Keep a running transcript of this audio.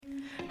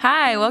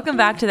Hi, welcome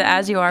back to the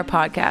As You Are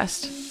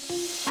podcast.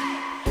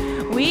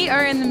 We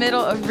are in the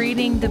middle of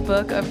reading the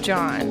book of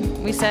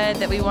John. We said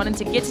that we wanted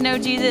to get to know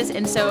Jesus,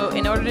 and so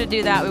in order to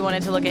do that, we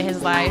wanted to look at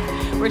his life.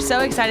 We're so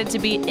excited to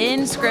be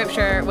in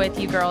Scripture with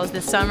you girls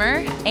this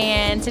summer,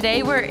 and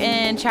today we're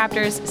in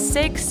chapters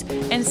 6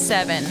 and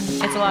 7.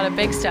 It's a lot of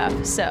big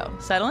stuff, so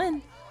settle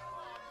in.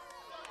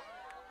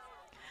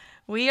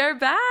 We are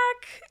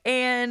back,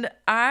 and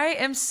I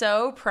am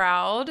so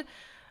proud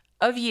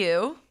of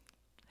you,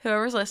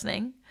 whoever's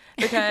listening,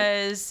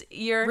 because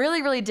you're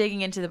really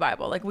digging into the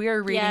Bible. Like, we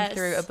are reading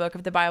through a book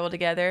of the Bible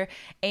together,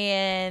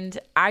 and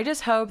I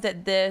just hope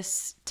that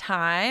this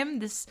time,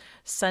 this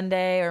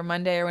Sunday or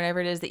Monday or whenever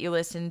it is that you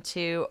listen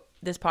to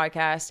this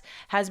podcast,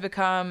 has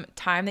become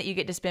time that you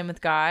get to spend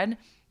with God.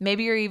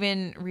 Maybe you're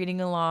even reading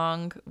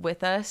along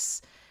with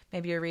us.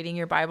 Maybe you're reading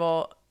your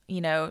Bible,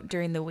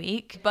 during the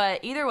week. But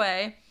either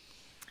way,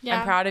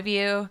 I'm proud of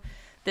you.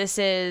 This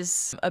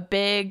is a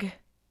big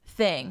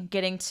thing,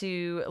 getting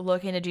to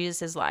look into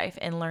Jesus's life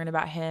and learn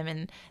about him,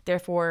 and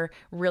therefore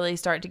really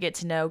start to get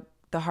to know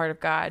the heart of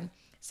God.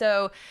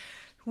 So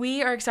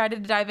we are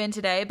excited to dive in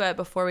today, but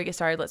before we get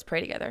started, let's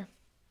pray together.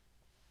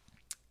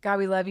 God,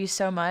 we love you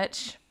so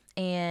much,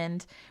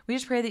 and we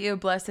just pray that you would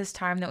bless this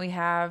time that we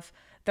have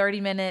 30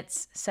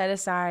 minutes set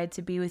aside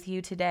to be with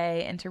you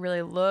today and to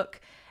really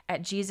look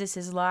at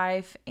Jesus's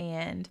life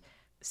and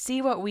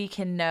see what we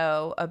can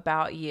know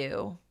about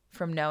you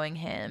from knowing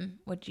him.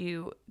 Would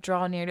you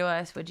draw near to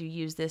us? Would you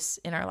use this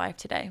in our life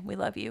today? We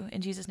love you.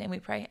 In Jesus' name we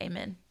pray.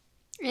 Amen.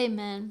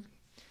 Amen.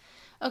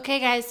 Okay,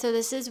 guys, so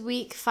this is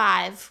week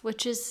 5,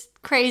 which is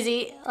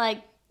crazy.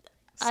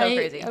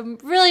 Crazy. I'm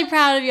really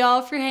proud of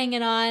y'all for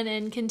hanging on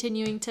and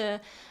continuing to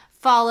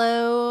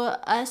follow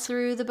us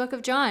through the book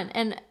of John.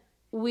 And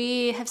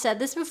we have said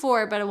this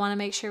before, but I want to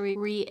make sure we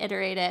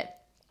reiterate it.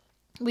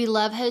 We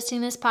love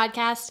hosting this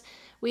podcast.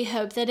 We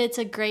hope that it's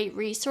a great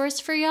resource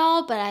for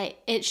y'all, but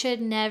it should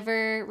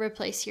never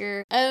replace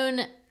your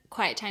own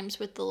quiet times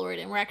with the Lord.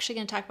 And we're actually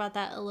going to talk about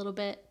that a little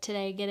bit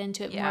today, get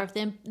into it more of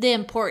the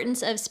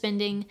importance of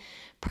spending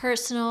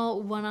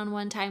personal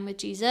one-on-one time with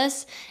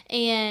Jesus.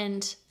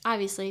 And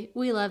obviously,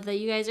 we love that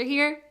you guys are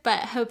here,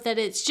 but hope that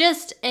it's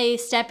just a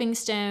stepping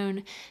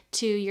stone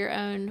to your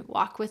own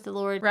walk with the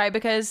Lord. Right,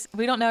 because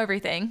we don't know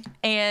everything.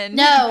 And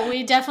no,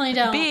 we definitely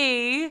don't.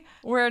 B,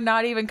 we're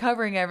not even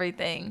covering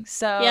everything.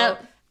 So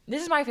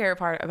this is my favorite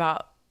part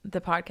about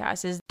the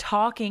podcast, is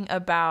talking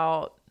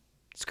about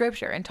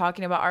Scripture and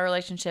talking about our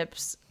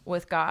relationships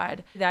with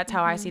God. That's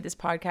how I see this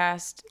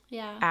podcast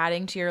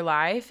adding to your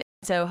life.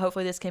 So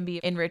hopefully this can be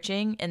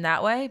enriching in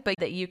that way, but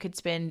that you could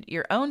spend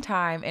your own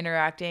time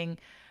interacting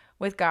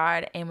with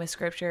God and with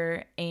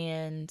Scripture,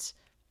 and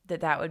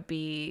that would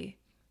be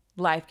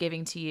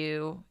life-giving to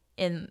you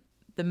in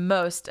the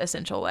most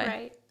essential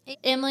way. Right.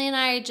 Emily and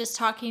I are just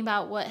talking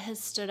about what has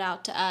stood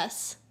out to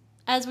us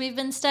as we've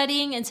been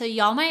studying, and so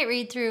y'all might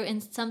read through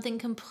and something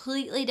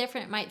completely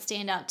different might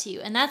stand out to you,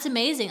 and that's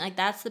amazing. Like,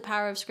 that's the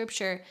power of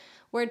Scripture.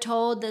 We're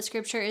told that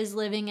Scripture is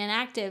living and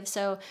active,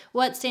 so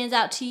what stands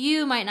out to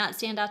you might not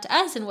stand out to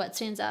us, and what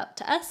stands out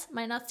to us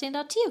might not stand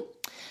out to you.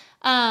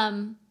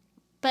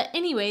 But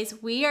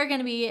anyways, we are going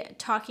to be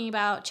talking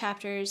about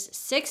chapters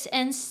 6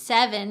 and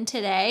 7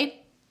 today.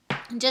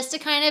 Just to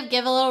kind of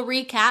give a little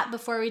recap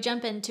before we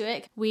jump into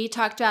it, we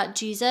talked about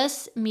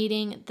Jesus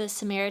meeting the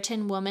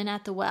Samaritan woman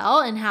at the well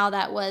and how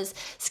that was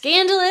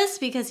scandalous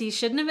because he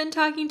shouldn't have been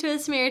talking to a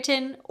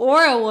Samaritan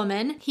or a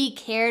woman. He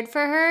cared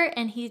for her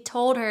and he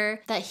told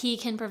her that he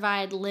can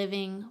provide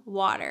living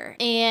water.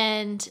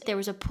 And there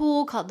was a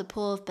pool called the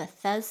Pool of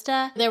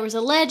Bethesda. There was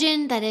a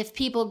legend that if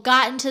people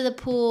got into the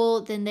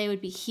pool, then they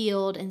would be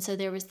healed. And so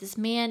there was this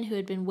man who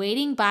had been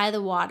waiting by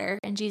the water,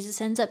 and Jesus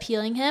ends up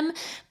healing him.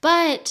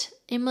 But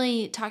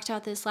Emily talked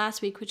about this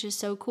last week, which is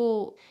so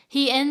cool.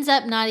 He ends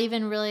up not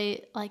even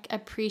really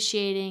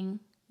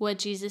appreciating what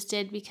Jesus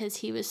did because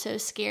he was so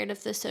scared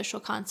of the social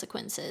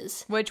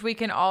consequences. Which we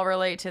can all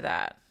relate to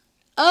that.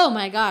 Oh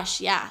my gosh,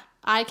 yeah.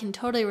 I can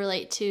totally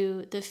relate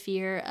to the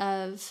fear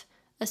of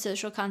a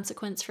social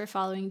consequence for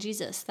following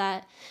Jesus.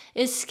 That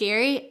is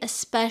scary,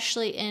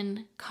 especially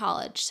in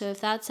college. So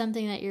if that's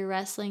something that you're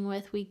wrestling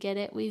with, we get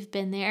it. We've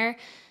been there.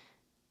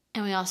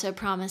 And we also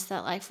promise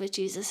that life with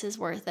Jesus is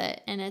worth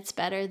it, and it's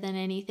better than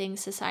anything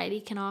society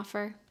can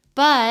offer.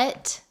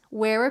 But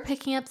where we're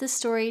picking up the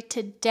story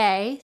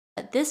today,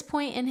 at this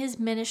point in his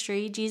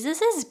ministry,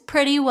 Jesus is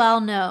pretty well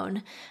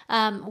known.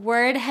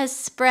 Word has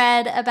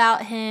spread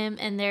about him,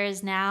 and there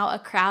is now a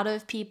crowd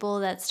of people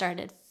that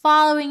started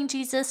following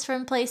Jesus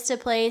from place to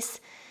place.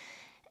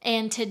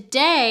 And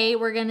today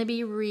we're going to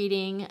be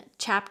reading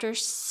chapter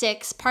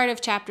 6, part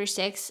of chapter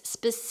 6,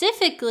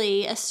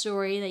 specifically a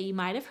story that you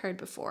might have heard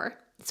before.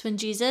 It's when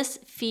Jesus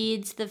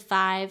feeds the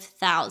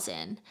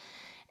 5,000.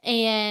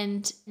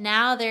 And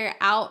now they're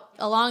out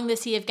along the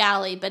Sea of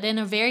Galilee, but in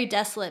a very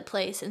desolate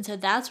place. And so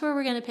that's where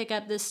we're going to pick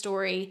up this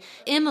story.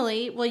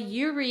 Emily, will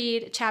you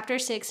read chapter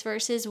 6,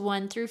 verses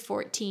 1 through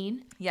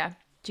 14? Yeah.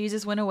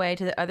 Jesus went away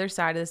to the other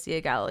side of the Sea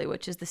of Galilee,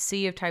 which is the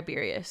Sea of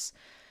Tiberias.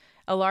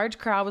 A large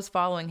crowd was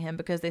following him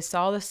because they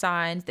saw the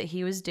signs that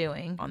he was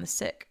doing on the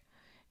sick.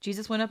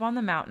 Jesus went up on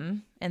the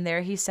mountain, and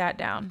there he sat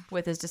down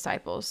with his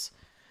disciples.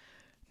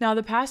 Now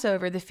the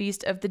Passover, the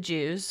feast of the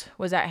Jews,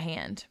 was at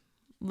hand.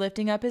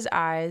 Lifting up his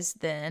eyes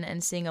then,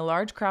 and seeing a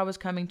large crowd was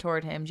coming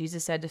toward him,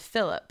 Jesus said to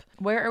Philip,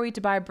 "Where are we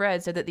to buy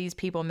bread so that these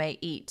people may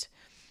eat?"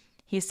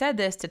 He said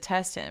this to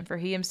test him, for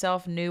he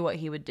himself knew what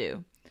he would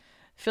do.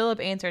 Philip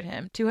answered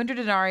him, 200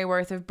 denarii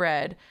worth of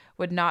bread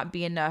would not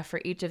be enough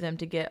for each of them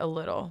to get a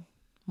little.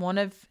 One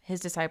of his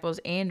disciples,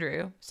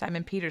 Andrew,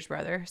 Simon Peter's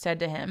brother, said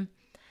to him,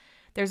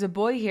 "There's a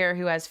boy here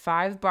who has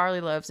 5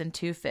 barley loaves and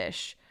 2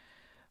 fish.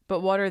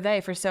 But what are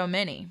they for so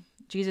many?"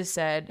 Jesus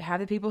said,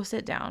 "Have the people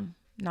sit down."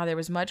 Now there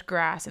was much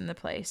grass in the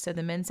place, so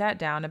the men sat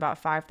down, about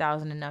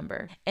 5,000 in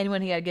number. And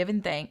when he had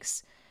given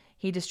thanks,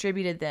 he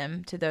distributed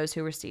them to those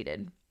who were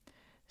seated.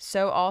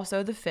 So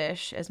also the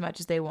fish, as much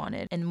as they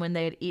wanted. And when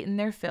they had eaten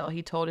their fill,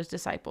 he told his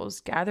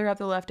disciples, "Gather up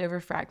the leftover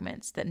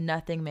fragments, that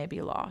nothing may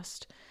be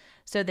lost."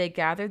 So they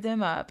gathered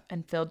them up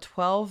and filled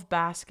 12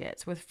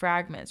 baskets with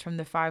fragments from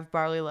the 5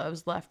 barley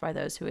loaves left by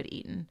those who had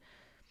eaten.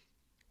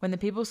 When the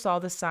people saw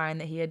the sign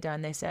that he had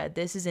done, they said,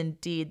 "This is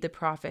indeed the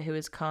prophet who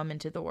has come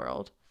into the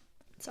world."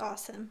 It's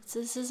awesome. So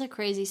this is a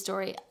crazy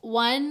story.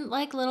 One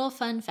little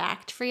fun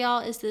fact for y'all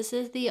is this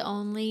is the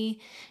only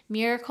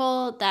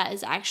miracle that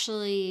is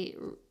actually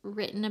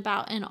written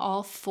about in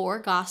all 4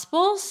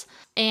 gospels.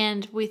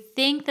 And we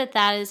think that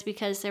that is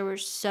because there were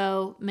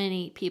so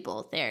many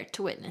people there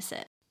to witness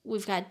it.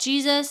 We've got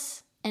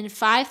Jesus and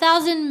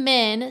 5,000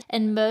 men,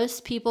 and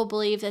most people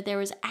believe that there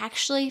was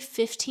actually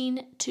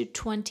 15 to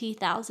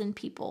 20,000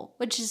 people,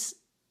 which is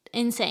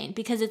insane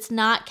because it's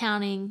not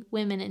counting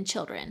women and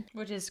children.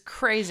 Which is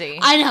crazy.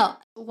 I know.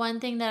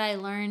 One thing that I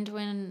learned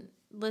when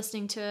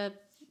listening to a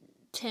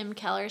Tim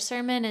Keller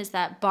sermon is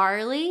that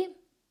barley,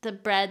 the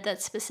bread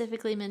that's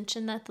specifically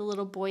mentioned that the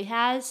little boy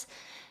has,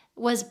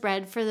 was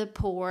bread for the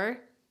poor.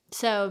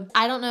 So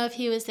I don't know if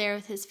he was there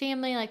with his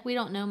family. We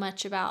don't know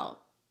much about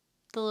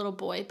the little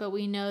boy, but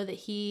we know that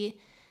he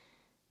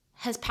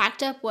has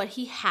packed up what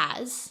he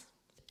has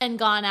and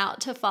gone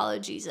out to follow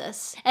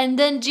Jesus. And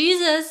then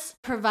Jesus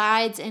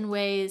provides in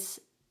ways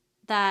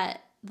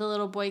that the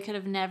little boy could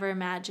have never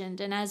imagined.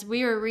 And as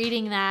we were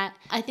reading that,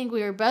 I think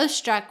we were both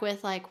struck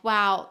with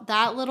wow,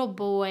 that little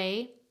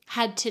boy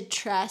had to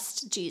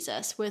trust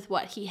Jesus with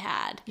what he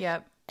had.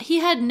 Yep. He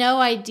had no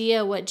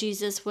idea what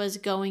Jesus was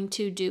going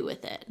to do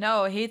with it.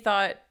 No, he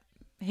thought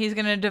he's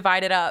going to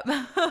divide it up.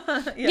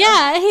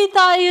 Yeah, he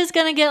thought he was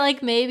going to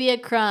get maybe a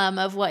crumb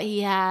of what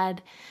he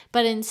had.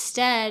 But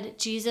instead,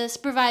 Jesus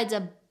provides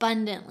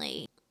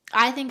abundantly.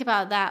 I think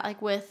about that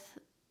with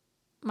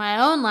my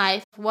own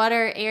life. What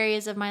are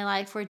areas of my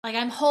life where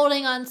I'm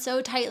holding on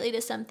so tightly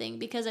to something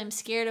because I'm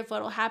scared of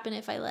what will happen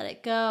if I let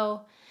it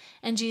go?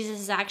 And Jesus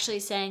is actually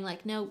saying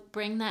no,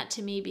 bring that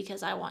to me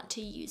because I want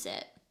to use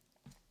it.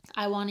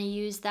 I want to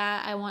use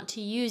that. I want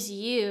to use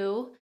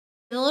you.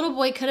 The little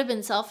boy could have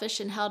been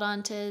selfish and held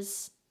on to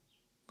his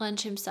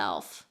lunch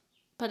himself.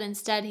 But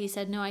instead he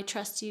said, "No, I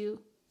trust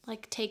you.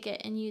 Take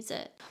it and use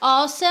it."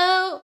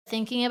 Also,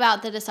 thinking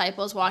about the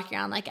disciples walking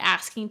around,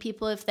 asking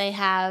people if they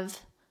have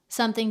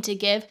something to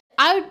give.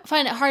 I would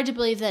find it hard to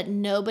believe that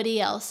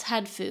nobody else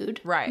had food.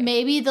 Right.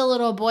 Maybe the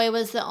little boy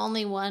was the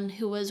only one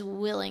who was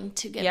willing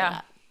to give it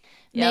up.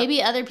 Yep.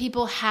 Maybe other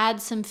people had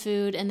some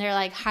food and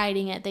they're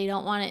hiding it. They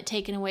don't want it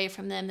taken away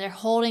from them. They're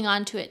holding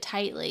on to it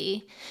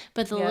tightly.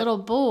 But the little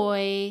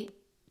boy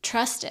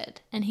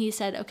trusted, and he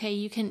said, "Okay,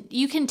 you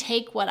can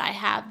take what I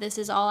have. This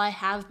is all I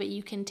have, but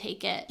you can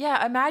take it."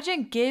 Yeah,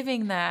 imagine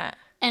giving that.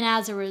 And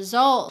as a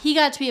result, he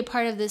got to be a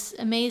part of this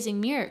amazing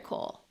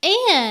miracle.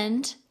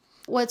 And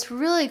what's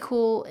really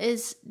cool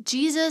is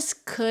Jesus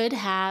could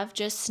have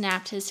just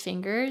snapped his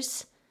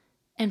fingers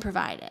and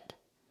provided.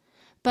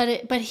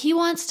 But he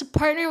wants to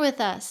partner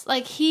with us.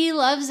 He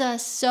loves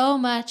us so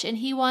much, and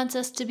he wants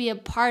us to be a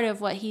part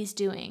of what he's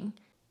doing.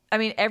 I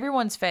mean,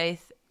 everyone's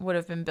faith would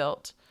have been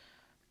built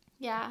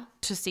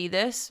to see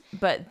this,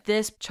 but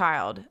this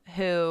child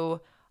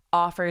who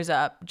offers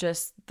up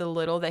just the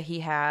little that he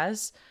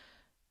has,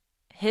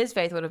 his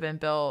faith would have been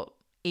built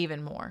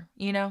even more,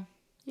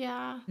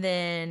 Yeah.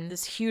 Then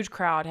this huge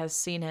crowd has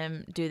seen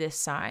him do this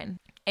sign.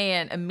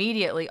 And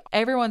immediately,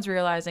 everyone's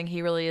realizing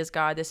he really is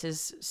God. This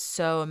is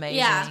so amazing.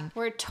 Yeah,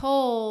 we're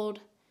told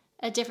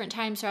at different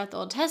times throughout the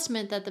Old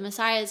Testament that the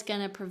Messiah is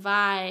going to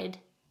provide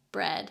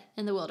bread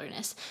in the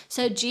wilderness.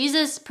 So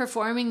Jesus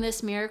performing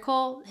this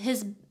miracle,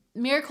 his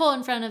miracle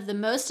in front of the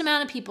most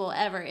amount of people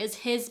ever, is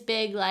his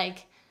big I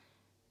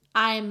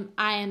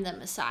am the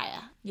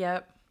Messiah.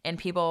 Yep. And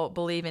people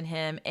believe in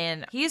him,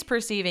 and he's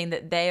perceiving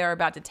that they are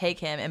about to take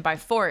him and by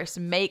force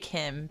make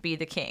him be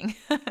the king.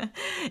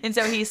 And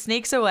so he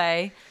sneaks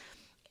away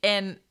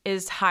and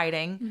is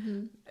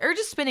hiding or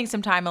just spending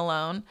some time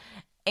alone.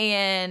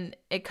 And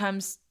it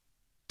comes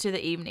to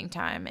the evening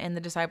time, and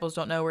the disciples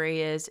don't know where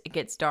he is. It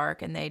gets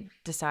dark, and they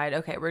decide,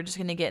 okay, we're just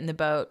going to get in the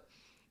boat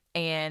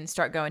and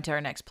start going to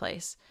our next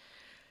place.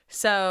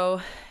 So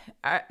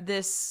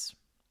this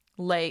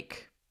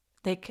lake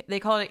They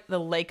call it the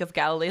Lake of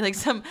Galilee.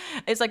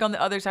 It's like on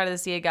the other side of the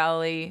Sea of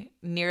Galilee,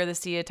 near the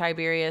Sea of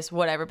Tiberias,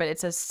 whatever. But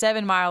it's a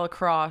 7-mile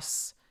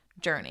across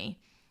journey.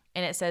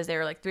 And it says they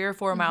were like 3 or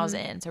 4 miles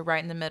in, so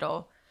right in the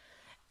middle.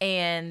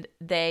 And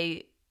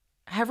they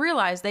have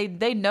realized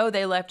they know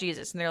they left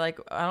Jesus. And they're like,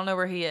 I don't know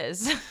where he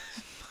is.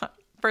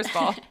 First of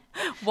all,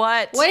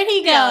 what? Where'd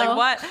he go? Yeah, like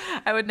what?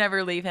 I would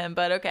never leave him,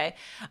 but okay.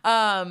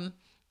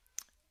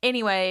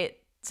 Anyway,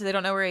 so they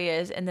don't know where he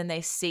is, and then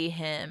they see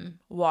him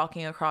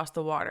walking across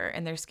the water,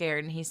 and they're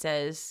scared, and he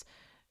says,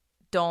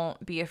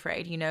 don't be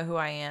afraid, you know who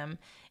I am.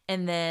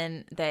 And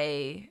then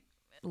they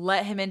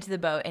let him into the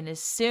boat, and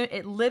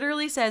it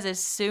literally says as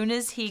soon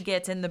as he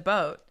gets in the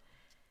boat,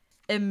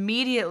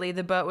 immediately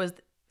the boat was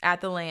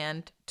at the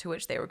land to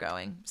which they were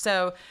going.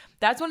 So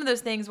that's one of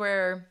those things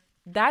where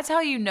that's how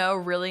you know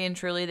really and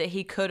truly that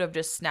he could have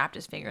just snapped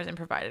his fingers and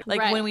provided.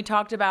 Like when we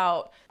talked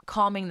about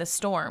calming the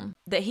storm,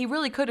 that he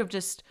really could have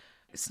just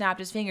snapped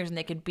his fingers and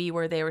they could be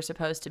where they were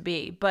supposed to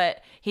be.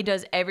 But he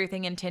does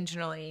everything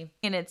intentionally.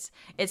 And it's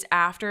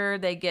after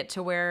they get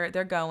to where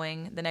they're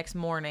going the next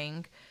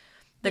morning,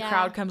 the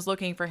crowd comes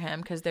looking for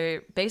him because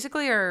they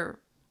basically are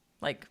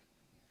like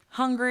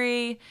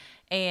hungry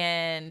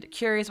and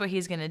curious what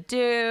he's gonna do.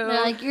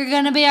 They're like, you're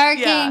gonna be our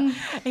king.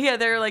 Yeah,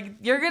 they're like,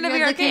 you're gonna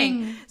be our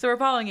king. So we're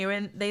following you.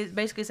 And they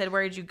basically said,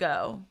 where did you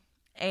go?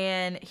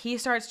 And he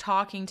starts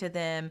talking to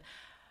them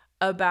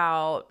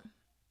about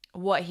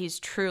what he's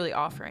truly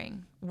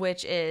offering,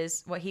 which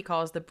is what he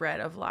calls the bread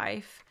of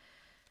life.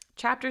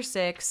 Chapter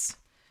 6,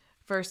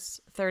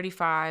 verse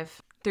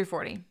 35 through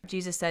 40.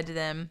 Jesus said to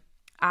them,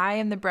 I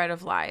am the bread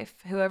of life.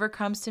 Whoever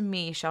comes to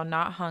me shall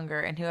not hunger,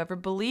 and whoever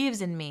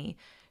believes in me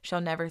shall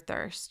never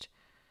thirst.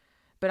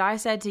 But I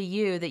said to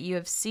you that you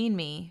have seen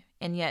me,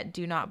 and yet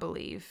do not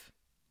believe.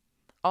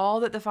 All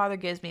that the Father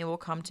gives me will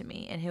come to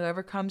me, and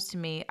whoever comes to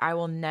me I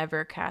will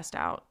never cast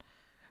out.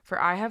 For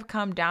I have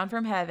come down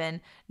from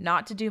heaven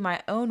not to do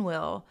my own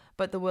will,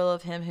 but the will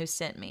of him who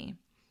sent me.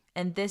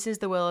 And this is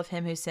the will of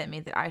him who sent me,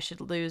 that I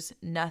should lose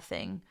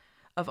nothing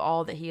of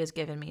all that he has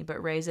given me,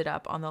 but raise it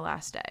up on the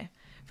last day.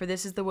 For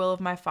this is the will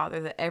of my Father,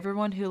 that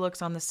everyone who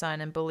looks on the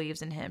Son and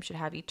believes in him should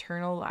have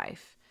eternal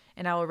life,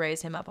 and I will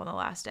raise him up on the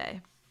last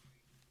day.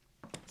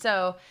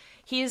 So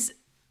he's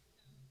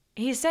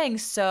saying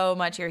so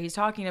much here. He's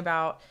talking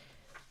about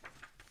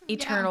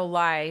eternal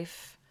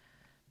life,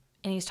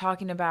 and he's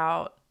talking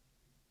about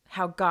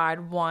how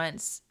God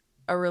wants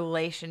a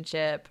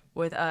relationship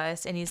with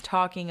us, and he's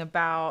talking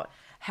about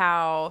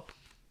how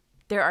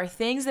there are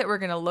things that we're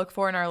going to look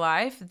for in our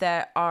life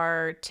that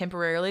are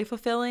temporarily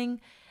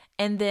fulfilling,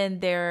 and then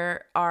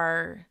there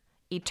are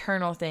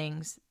eternal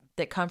things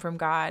that come from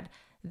God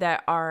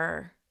that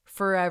are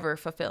forever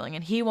fulfilling,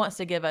 and he wants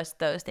to give us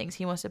those things.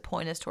 He wants to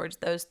point us towards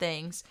those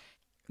things.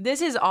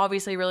 This is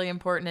obviously really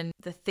important in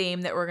the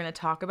theme that we're going to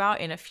talk about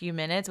in a few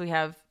minutes. We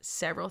have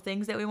several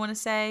things that we want to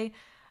say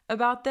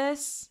about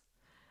this.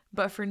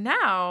 But for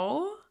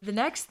now, the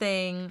next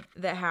thing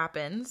that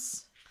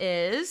happens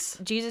is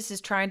Jesus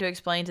is trying to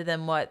explain to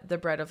them what the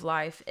bread of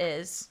life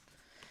is,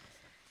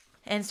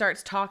 and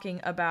starts talking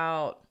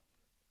about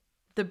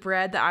the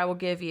bread that I will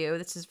give you.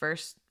 This is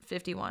verse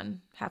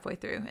 51, halfway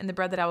through. And the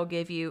bread that I will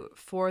give you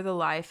for the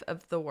life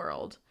of the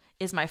world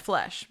is my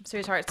flesh. So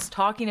he starts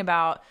talking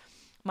about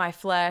my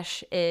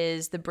flesh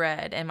is the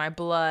bread and my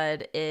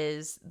blood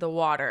is the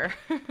water.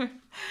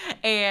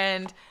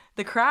 And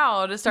the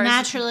crowd starts...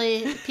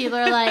 Naturally, people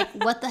are like,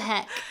 what the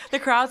heck? The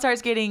crowd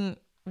starts getting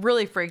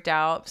really freaked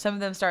out. Some of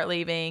them start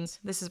leaving.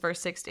 This is verse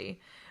 60.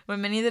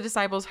 When many of the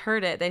disciples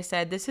heard it, they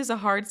said, this is a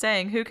hard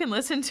saying. Who can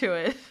listen to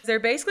it? They're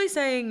basically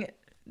saying,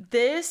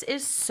 this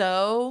is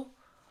so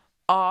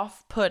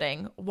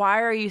off-putting.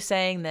 Why are you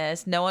saying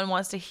this? No one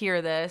wants to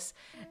hear this.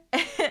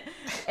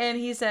 And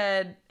he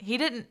said, they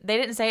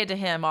didn't say it to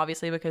him,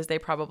 obviously, because they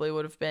probably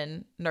would have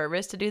been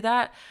nervous to do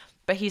that.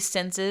 But he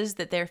senses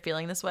that they're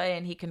feeling this way,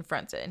 and he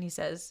confronts it. And he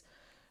says,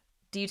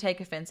 do you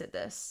take offense at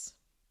this?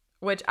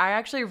 Which I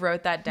actually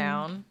wrote that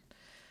down.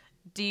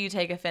 Do you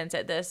take offense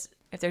at this?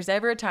 If there's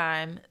ever a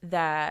time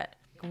that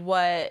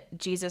what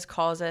Jesus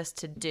calls us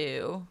to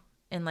do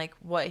and like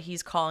what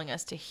he's calling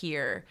us to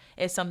hear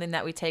is something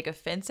that we take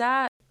offense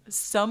at,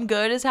 some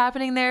good is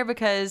happening there,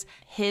 because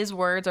his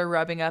words are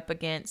rubbing up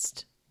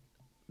against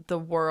the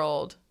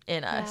world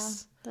in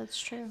us. Yeah, that's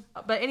true.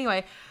 But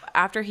anyway,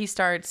 after he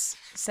starts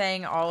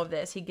saying all of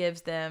this, he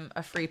gives them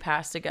a free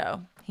pass to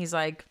go. He's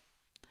like,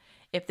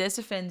 if this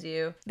offends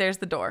you, there's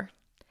the door.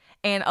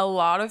 And a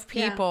lot of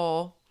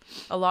people,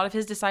 a lot of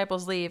his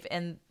disciples leave,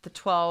 and the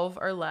 12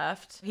 are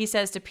left. He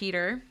says to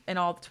Peter and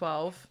all the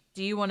 12,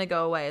 do you want to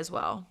go away as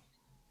well?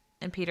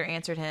 And Peter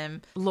answered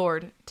him,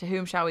 Lord, to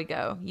whom shall we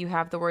go? You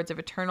have the words of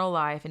eternal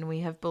life, and we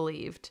have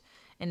believed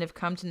and have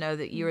come to know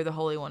that you are the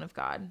Holy One of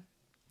God.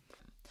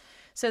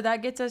 So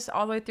that gets us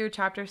all the way through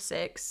chapter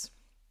 6.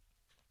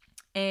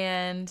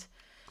 And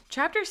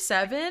chapter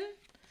 7,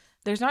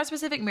 there's not a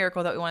specific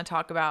miracle that we want to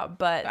talk about,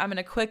 but I'm going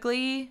to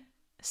quickly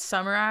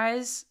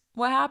summarize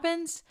what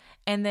happens,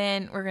 and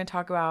then we're going to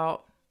talk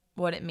about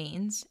what it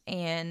means,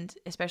 and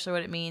especially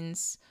what it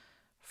means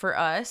for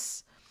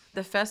us.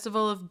 The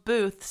Festival of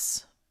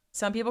Booths.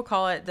 Some people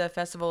call it the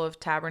Festival of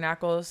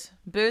Tabernacles.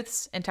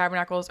 Booths and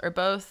tabernacles are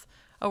both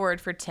a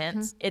word for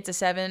tents. It's a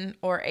 7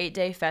 or 8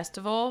 day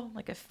festival,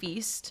 like a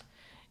feast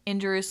in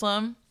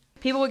Jerusalem.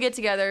 People would get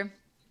together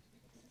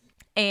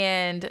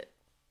and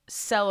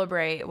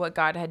celebrate what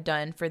God had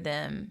done for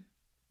them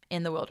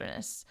in the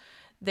wilderness.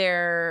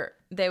 They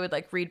would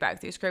like read back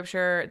through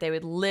scripture. They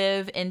would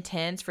live in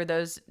tents for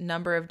those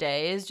number of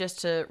days just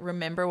to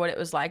remember what it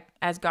was like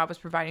as God was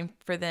providing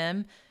for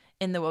them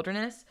in the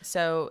wilderness.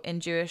 So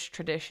in Jewish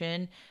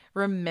tradition,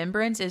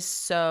 remembrance is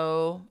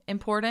so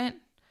important.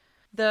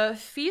 The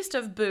Feast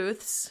of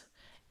Booths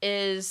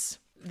is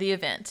the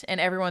event, and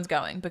everyone's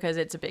going because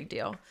it's a big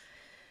deal.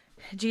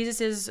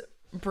 Jesus's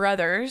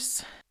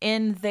brothers,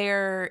 in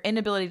their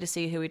inability to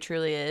see who he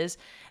truly is,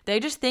 they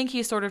just think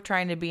he's sort of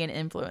trying to be an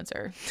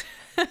influencer.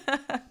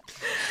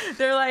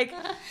 They're like,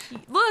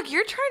 look,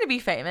 you're trying to be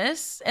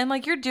famous and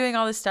like you're doing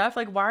all this stuff.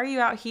 Like, why are you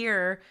out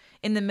here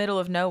in the middle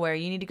of nowhere?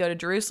 You need to go to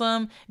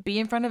Jerusalem, be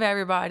in front of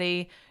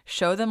everybody,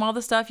 show them all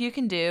the stuff you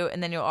can do,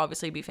 and then you'll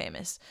obviously be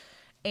famous.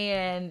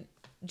 And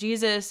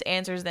Jesus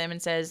answers them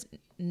and says,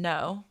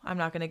 no, I'm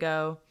not going to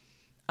go.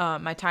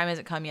 My time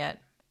hasn't come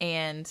yet.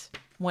 And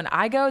when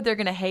I go, they're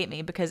going to hate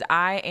me because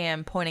I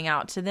am pointing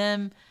out to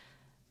them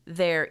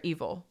their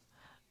evil.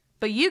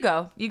 But you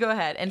go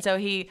ahead. And so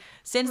he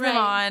sends them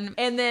on,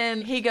 and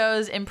then he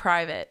goes in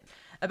private.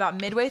 About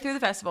midway through the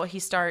festival, he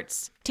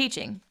starts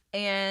teaching,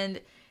 and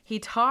he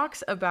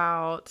talks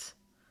about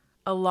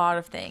a lot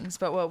of things.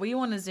 But what we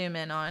want to zoom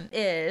in on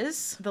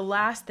is the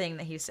last thing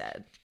that he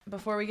said.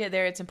 Before we get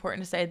there, it's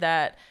important to say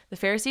that the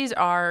Pharisees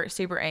are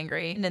super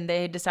angry, and then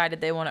they decided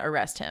they want to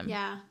arrest him.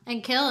 Yeah,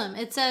 and kill him.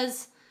 It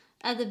says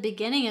at the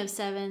beginning of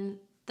 7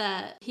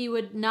 that he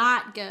would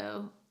not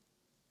go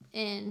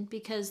in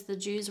because the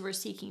Jews were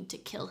seeking to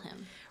kill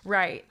him.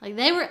 Right. Like,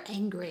 they were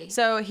angry.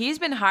 So he's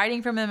been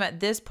hiding from them at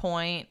this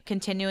point,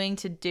 continuing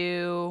to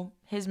do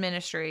his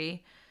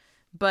ministry,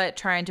 but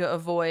trying to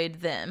avoid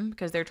them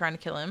because they're trying to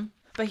kill him.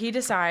 But he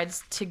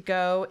decides to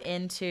go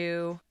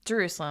into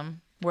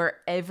Jerusalem, where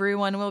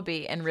everyone will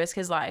be, and risk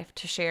his life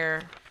to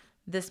share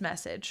this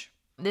message.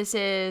 This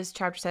is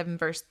chapter 7,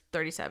 verse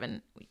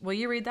 37. Will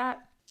you read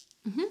that?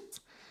 Mm-hmm.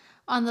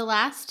 On the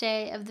last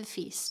day of the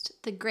feast,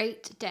 the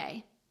great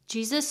day,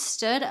 Jesus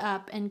stood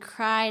up and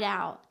cried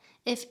out,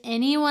 "If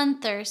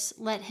anyone thirsts,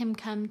 let him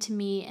come to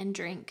me and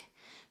drink.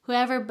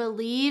 Whoever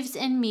believes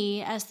in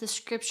me, as the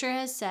scripture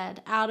has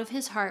said, out of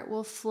his heart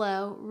will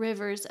flow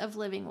rivers of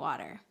living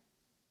water."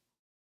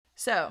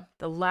 So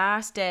the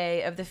last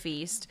day of the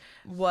feast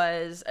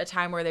was a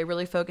time where they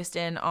really focused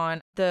in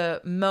on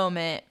the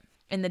moment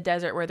in the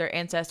desert where their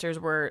ancestors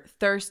were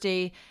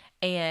thirsty,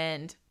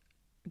 and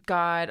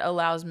God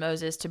allows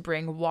Moses to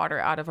bring water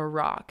out of a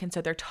rock. And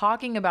so they're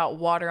talking about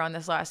water on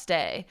this last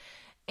day,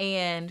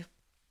 and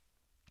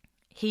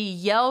he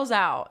yells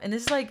out, and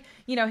this is like,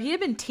 he had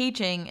been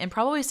teaching and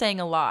probably saying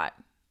a lot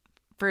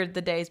for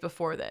the days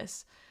before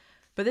this,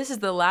 but this is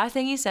the last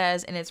thing he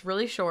says, and it's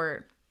really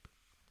short.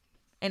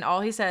 And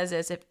all he says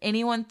is, "If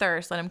anyone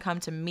thirsts, let him come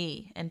to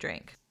me and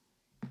drink."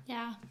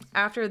 Yeah.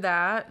 After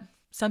that,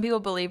 some people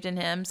believed in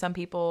him. Some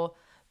people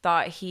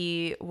thought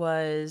he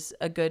was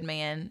a good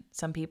man.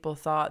 Some people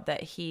thought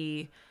that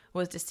he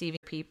was deceiving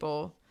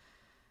people.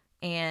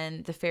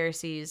 And the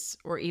Pharisees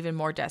were even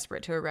more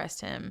desperate to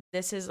arrest him.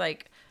 This is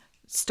like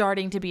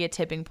starting to be a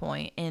tipping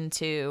point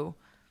into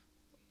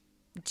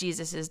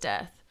Jesus's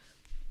death.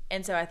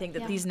 And so I think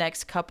that these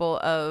next couple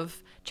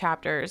of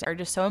chapters are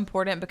just so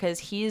important because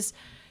he's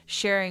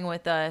sharing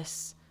with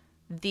us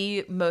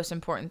the most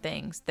important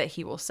things that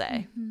he will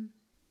say. Mm-hmm.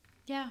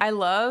 Yeah. I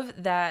love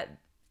that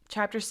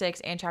chapter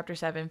 6 and chapter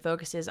 7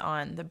 focuses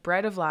on the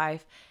bread of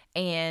life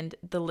and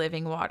the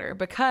living water,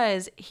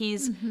 because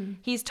he's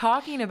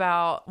talking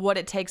about what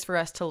it takes for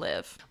us to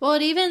live. Well,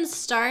 it even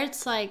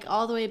starts like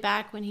all the way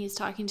back when he's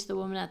talking to the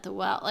woman at the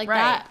well. Like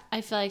that,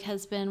 I feel like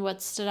has been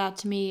what stood out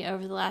to me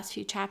over the last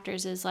few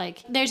chapters is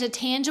like there's a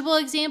tangible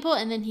example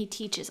and then he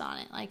teaches on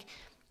it. Like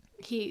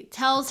he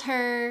tells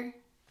her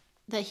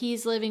that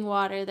he's living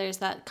water. There's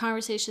that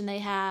conversation they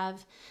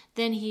have.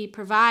 Then he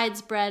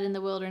provides bread in the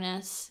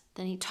wilderness.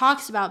 Then he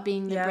talks about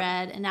being the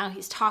bread, and now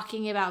he's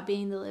talking about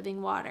being the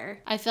living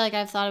water. I feel like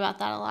I've thought about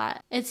that a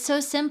lot. It's so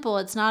simple.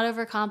 It's not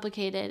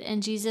overcomplicated.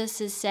 And Jesus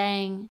is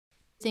saying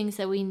things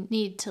that we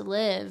need to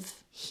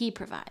live, he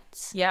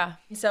provides. Yeah.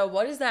 So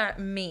what does that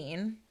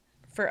mean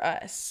for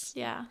us?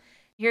 Yeah.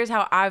 Here's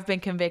how I've been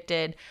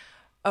convicted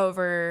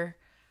over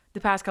the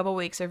past couple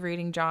weeks of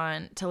reading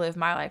John to live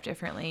my life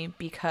differently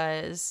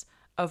because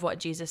of what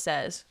Jesus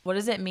says. What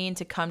does it mean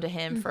to come to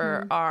him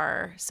for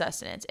our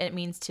sustenance? It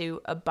means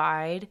to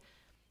abide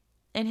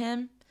in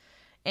him.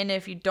 And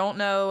if you don't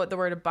know what the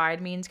word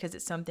abide means, because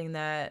it's something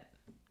that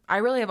I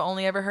really have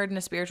only ever heard in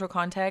a spiritual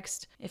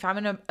context, if I'm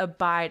going to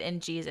abide in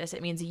Jesus,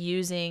 it means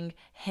using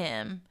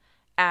him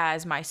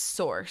as my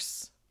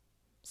source.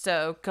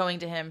 So going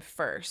to him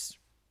first,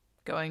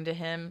 going to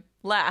him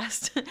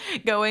last,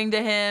 going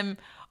to him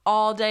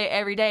all day,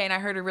 every day. And I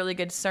heard a really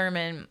good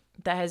sermon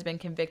that has been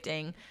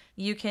convicting.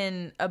 You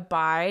can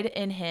abide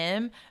in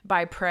him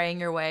by praying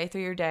your way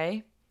through your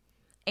day.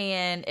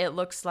 And it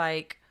looks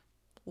like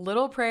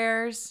little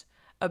prayers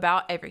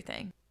about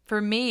everything.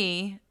 For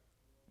me,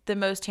 the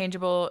most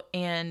tangible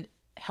and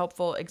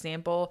helpful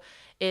example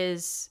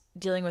is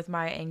dealing with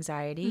my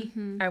anxiety.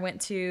 Mm-hmm. I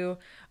went to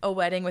a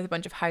wedding with a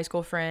bunch of high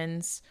school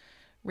friends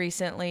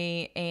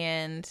recently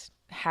and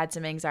had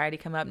some anxiety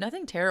come up.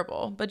 Nothing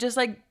terrible, but just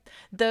like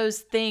those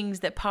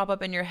things that pop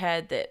up in your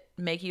head that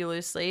make you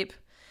lose sleep.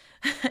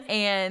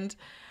 And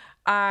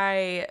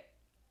I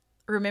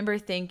remember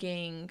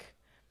thinking,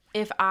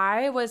 if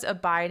I was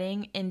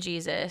abiding in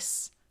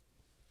Jesus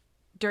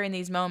during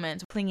these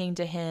moments, clinging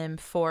to him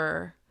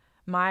for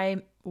my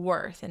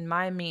worth and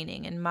my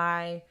meaning and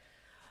my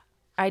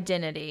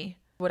identity,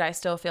 would I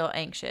still feel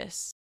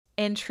anxious?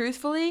 And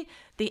truthfully,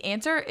 the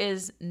answer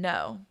is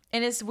no.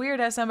 And it's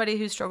weird, as somebody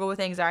who's struggled with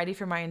anxiety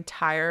for my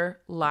entire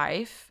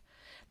life,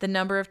 the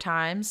number of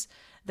times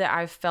that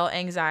I've felt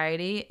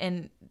anxiety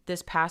in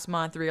this past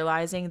month,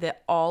 realizing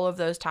that all of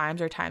those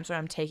times are times where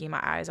I'm taking my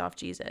eyes off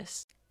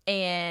Jesus.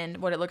 And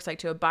what it looks like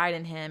to abide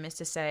in him is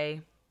to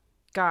say,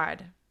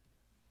 God,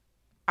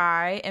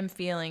 I am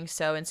feeling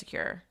so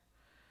insecure.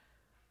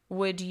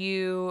 Would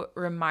you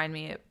remind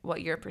me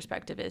what your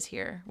perspective is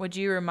here? Would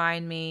you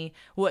remind me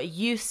what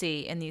you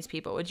see in these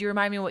people? Would you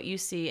remind me what you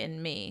see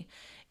in me?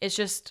 It's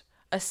just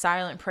a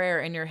silent prayer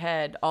in your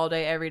head all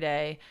day, every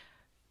day,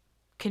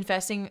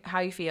 confessing how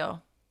you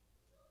feel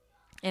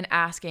and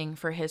asking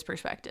for his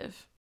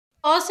perspective.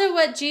 Also,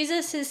 what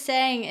Jesus is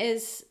saying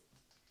is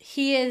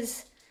he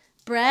is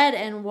bread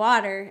and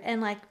water,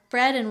 and like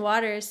bread and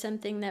water is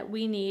something that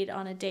we need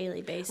on a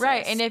daily basis.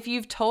 Right. And if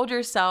you've told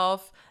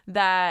yourself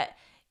that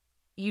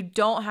you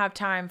don't have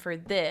time for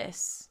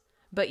this,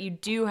 but you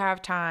do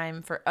have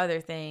time for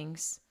other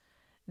things,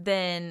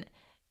 then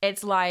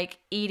it's like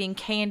eating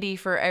candy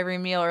for every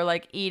meal, or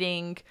like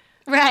eating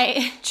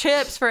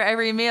chips for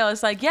every meal.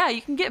 It's like, yeah,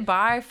 you can get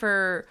by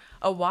for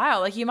a while.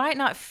 Like, you might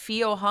not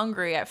feel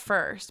hungry at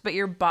first, but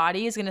your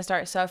body is going to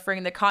start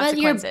suffering the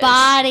consequences. But your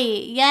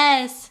body,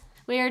 yes.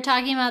 We were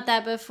talking about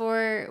that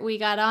before we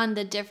got on,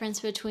 the difference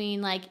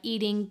between like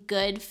eating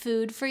good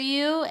food for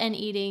you and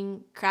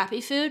eating crappy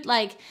food.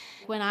 Like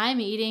when I'm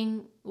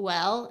eating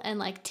well and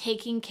like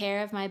taking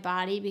care of my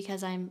body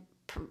because I'm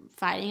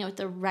providing it with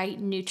the right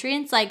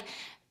nutrients, like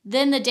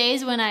then the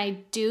days when I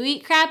do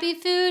eat crappy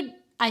food,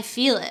 I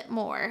feel it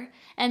more.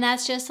 And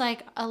that's just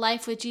like a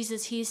life with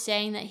Jesus. He's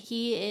saying that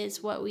he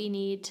is what we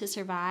need to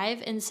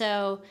survive. And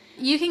so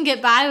you can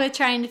get by with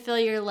trying to fill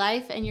your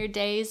life and your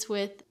days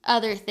with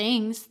other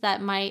things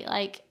that might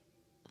like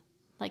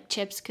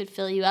chips could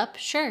fill you up.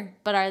 Sure.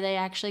 But are they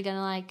actually going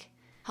to like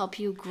help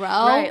you grow?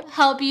 Right.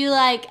 Help you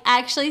like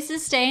actually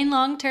sustain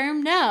long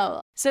term?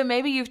 No. So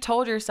maybe you've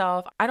told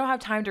yourself, I don't have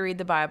time to read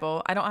the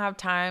Bible. I don't have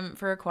time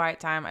for a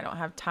quiet time. I don't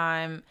have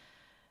time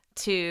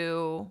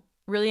to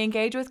really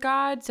engage with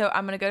God. So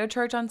I'm going to go to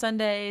church on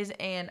Sundays,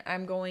 and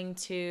I'm going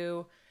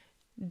to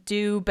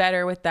do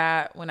better with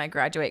that when I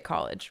graduate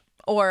college.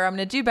 Or I'm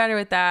going to do better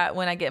with that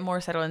when I get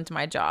more settled into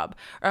my job.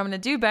 Or I'm going to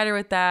do better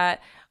with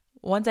that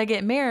once I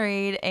get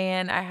married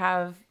and I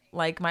have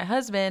like my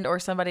husband or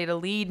somebody to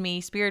lead me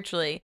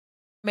spiritually.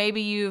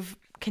 Maybe you've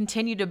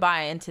continued to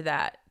buy into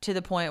that to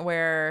the point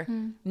where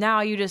now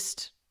you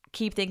just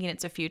keep thinking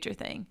it's a future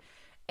thing.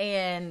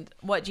 And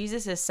what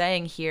Jesus is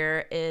saying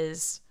here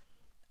is,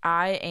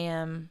 I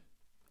am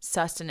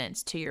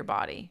sustenance to your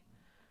body.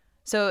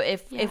 So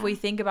if we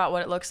think about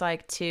what it looks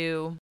like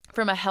to,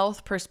 from a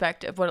health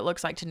perspective, what it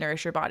looks like to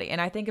nourish your body.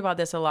 And I think about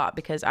this a lot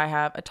because I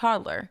have a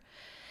toddler,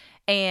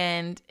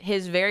 and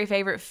his very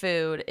favorite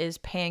food is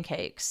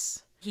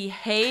pancakes. He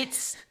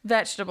hates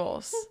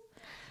vegetables.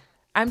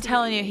 I'm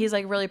telling you, he's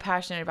like really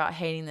passionate about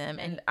hating them.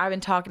 And I've been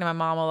talking to my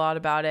mom a lot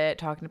about it,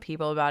 talking to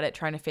people about it,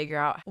 trying to figure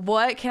out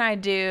what can I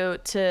do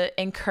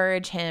to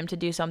encourage him to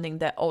do something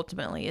that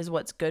ultimately is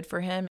what's good for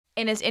him.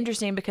 And it's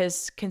interesting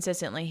because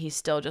consistently he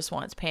still just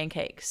wants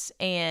pancakes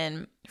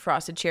and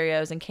frosted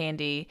Cheerios and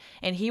candy.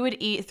 And he would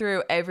eat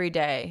through every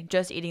day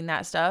just eating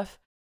that stuff.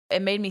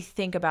 It made me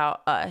think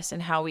about us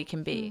and how we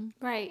can be.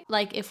 Right.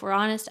 Like if we're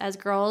honest as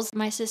girls,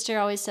 my sister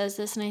always says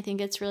this, and I think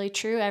it's really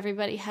true.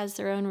 Everybody has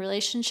their own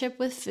relationship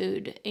with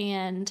food,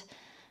 and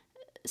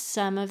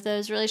some of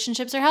those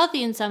relationships are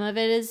healthy and some of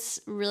it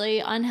is really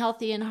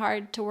unhealthy and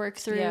hard to work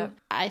through. Yeah.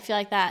 I feel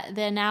like that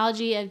the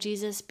analogy of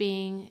Jesus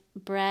being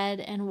bread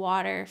and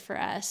water for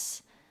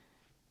us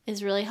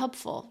is really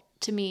helpful.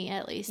 To me,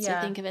 at least, to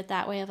think of it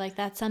that way, of like,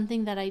 that's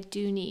something that I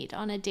do need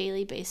on a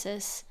daily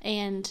basis.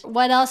 And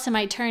what else am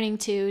I turning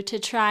to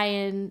try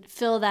and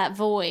fill that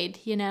void,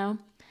 you know?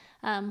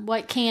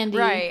 What candy,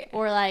 right?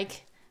 Or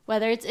like,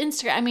 whether it's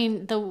Instagram. I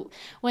mean,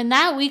 when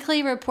that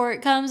weekly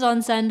report comes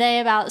on Sunday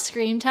about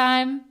screen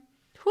time,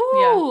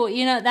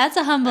 you know, that's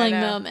a humbling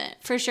moment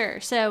for sure.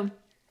 So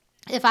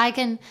if I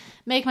can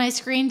make my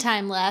screen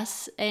time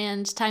less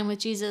and time with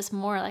Jesus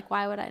more, like,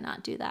 why would I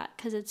not do that?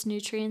 Because it's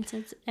nutrients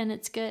and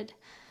it's good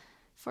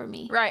for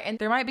me. Right. And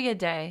there might be a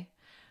day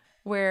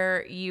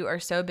where you are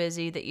so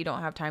busy that you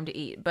don't have time to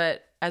eat.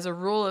 But as a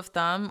rule of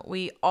thumb,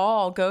 we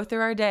all go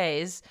through our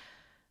days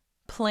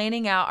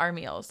planning out our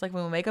meals. Like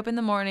when we wake up in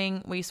the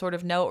morning, we sort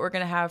of know what we're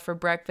going to have for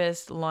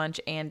breakfast, lunch,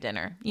 and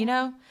dinner, you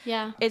know?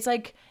 Yeah. It's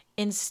like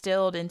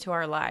instilled into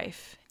our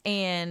life.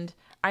 And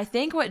I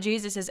think what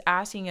Jesus is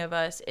asking of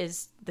us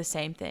is the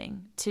same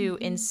thing, to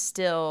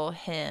instill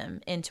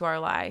him into our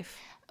life.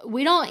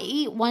 We don't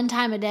eat one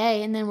time a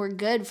day and then we're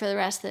good for the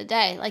rest of the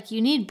day. Like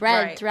you need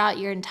bread throughout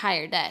your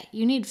entire day.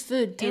 You need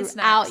food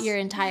throughout your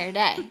entire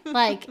day.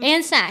 Like,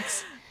 and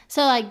snacks.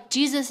 So like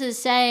Jesus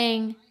is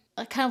saying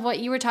kind of what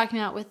you were talking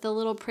about with the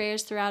little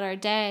prayers throughout our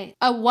day.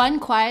 A one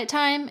quiet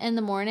time in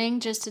the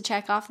morning just to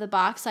check off the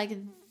box, like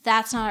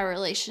that's not a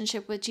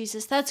relationship with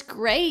Jesus. That's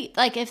great.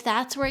 Like if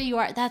that's where you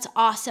are, that's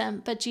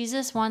awesome. But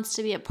Jesus wants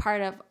to be a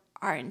part of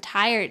our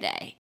entire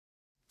day.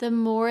 The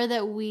more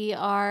that we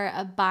are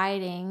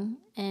abiding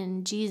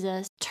in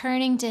Jesus,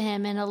 turning to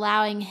him and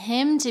allowing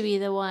him to be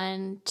the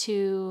one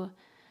to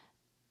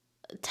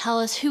tell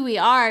us who we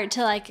are,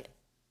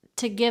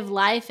 to give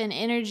life and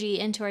energy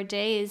into our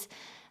days.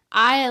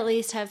 I at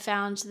least have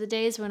found the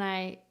days when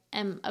I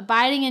am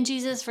abiding in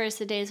Jesus versus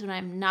the days when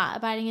I'm not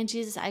abiding in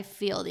Jesus, I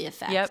feel the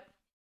effect. Yep.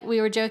 We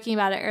were joking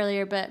about it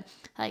earlier, but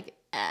like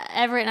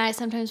Everett and I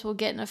sometimes will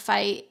get in a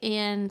fight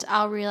and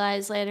I'll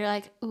realize later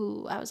like,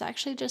 ooh, I was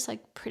actually just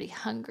like pretty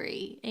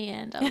hungry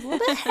and I was a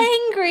little bit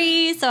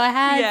hangry. So I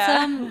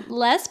had some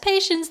less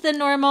patience than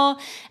normal.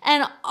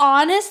 And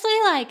honestly,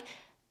 like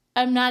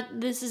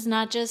this is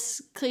not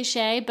just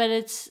cliche, but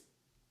it's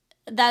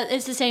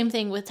the same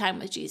thing with time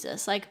with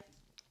Jesus. Like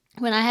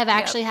when I have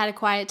actually had a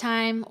quiet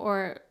time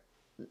or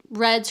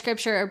read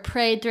scripture or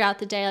prayed throughout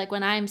the day, like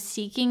when I'm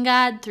seeking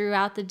God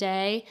throughout the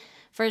day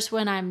versus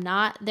when I'm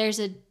not, there's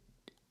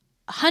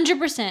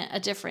 100% a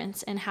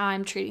difference in how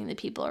I'm treating the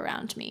people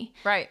around me.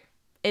 Right.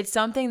 It's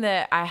something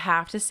that I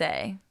have to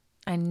say.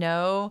 I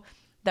know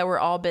that we're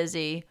all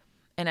busy,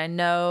 and I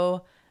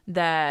know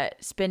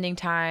that spending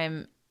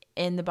time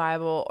in the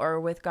Bible or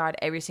with God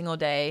every single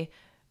day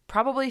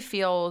probably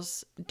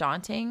feels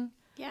daunting.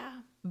 Yeah.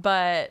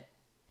 But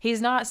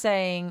he's not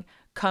saying,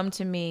 come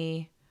to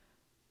me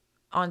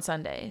on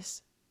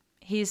Sundays.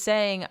 He's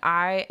saying,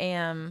 I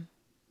am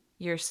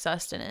your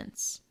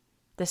sustenance.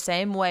 The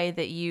same way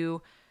that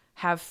you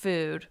have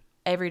food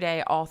every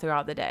day, all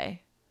throughout the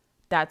day.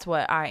 That's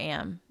what I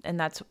am. And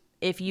that's,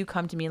 if you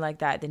come to me like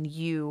that, then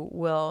you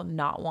will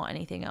not want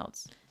anything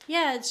else.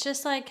 Yeah, it's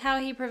just like how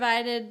he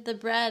provided the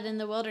bread in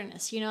the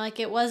wilderness. You know, like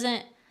it was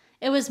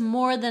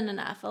more than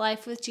enough. A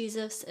life with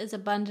Jesus is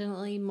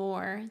abundantly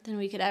more than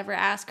we could ever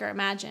ask or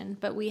imagine,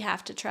 but we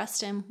have to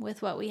trust him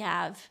with what we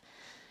have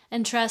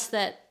and trust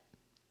that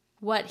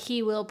what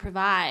he will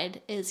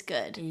provide is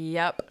good.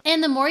 Yep.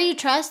 And the more you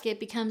trust, it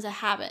becomes a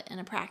habit and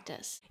a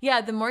practice.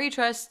 Yeah, the more you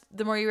trust,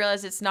 the more you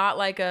realize it's not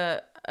like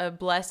a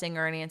blessing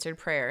or an answered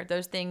prayer.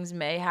 Those things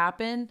may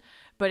happen,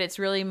 but it's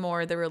really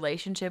more the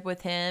relationship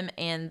with him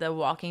and the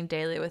walking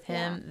daily with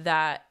him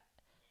that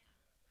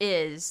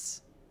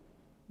is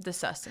the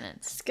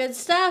sustenance. It's good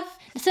stuff.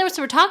 Since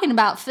we're talking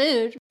about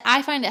food,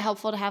 I find it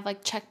helpful to have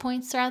like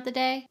checkpoints throughout the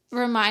day,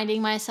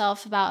 reminding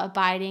myself about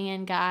abiding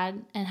in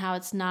God and how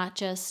it's not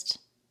just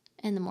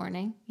in the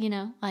morning, you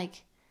know,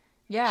 like,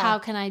 how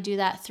can I do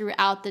that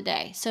throughout the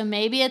day? So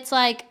maybe it's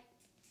like,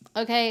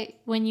 okay,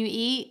 when you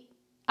eat,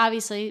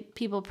 obviously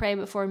people pray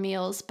before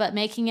meals, but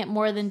making it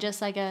more than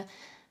just like a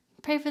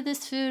pray for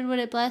this food, would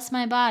it bless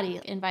my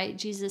body? Invite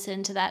Jesus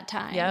into that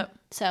time. Yep.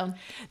 So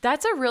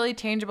that's a really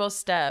tangible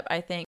step, I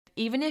think.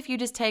 Even if you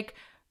just take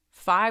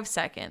 5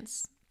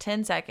 seconds,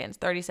 10 seconds,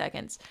 30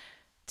 seconds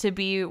to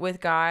be with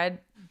God,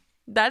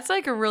 that's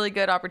like a really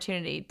good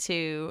opportunity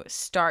to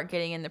start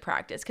getting in the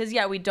practice. Because,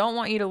 we don't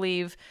want you to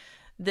leave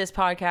this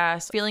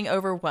podcast feeling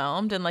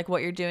overwhelmed and like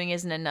what you're doing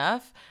isn't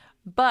enough.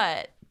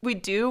 But we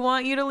do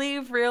want you to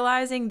leave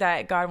realizing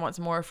that God wants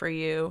more for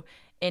you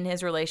in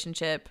his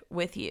relationship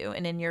with you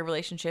and in your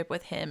relationship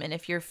with him. And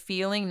if you're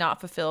feeling not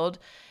fulfilled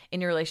in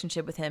your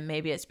relationship with him,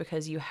 maybe it's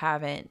because you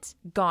haven't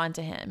gone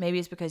to him. Maybe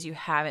it's because you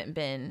haven't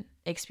been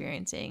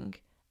experiencing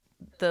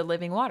the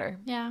living water.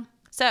 Yeah.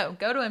 So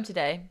go to him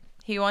today.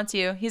 He wants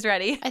you. He's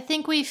ready. I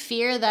think we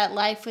fear that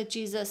life with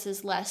Jesus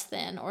is less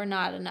than or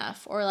not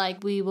enough, or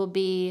like we will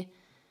be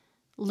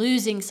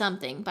losing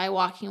something by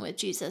walking with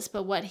Jesus.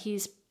 But what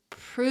he's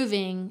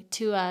proving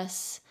to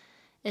us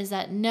is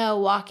that no,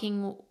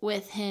 walking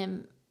with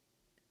him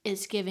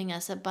is giving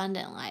us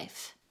abundant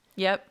life.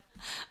 Yep.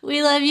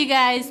 We love you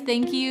guys.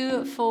 Thank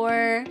you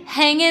for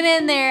hanging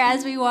in there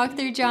as we walk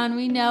through John.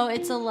 We know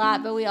it's a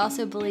lot, but we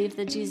also believe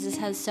that Jesus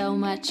has so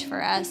much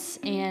for us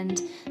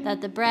and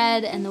that the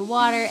bread and the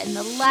water and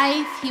the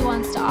life he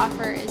wants to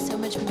offer is so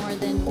much more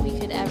than we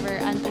could ever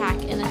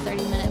unpack in a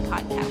 30-minute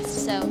podcast.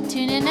 So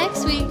tune in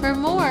next week for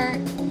more,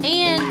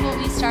 and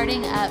we'll be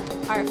starting up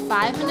our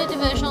 5-minute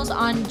devotionals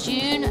on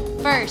June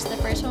 1st. The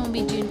first one will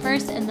be June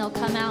 1st, and they'll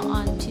come out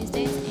on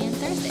Tuesdays and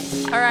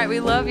Thursdays. All right. We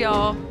love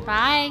y'all.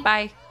 Bye.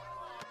 Bye.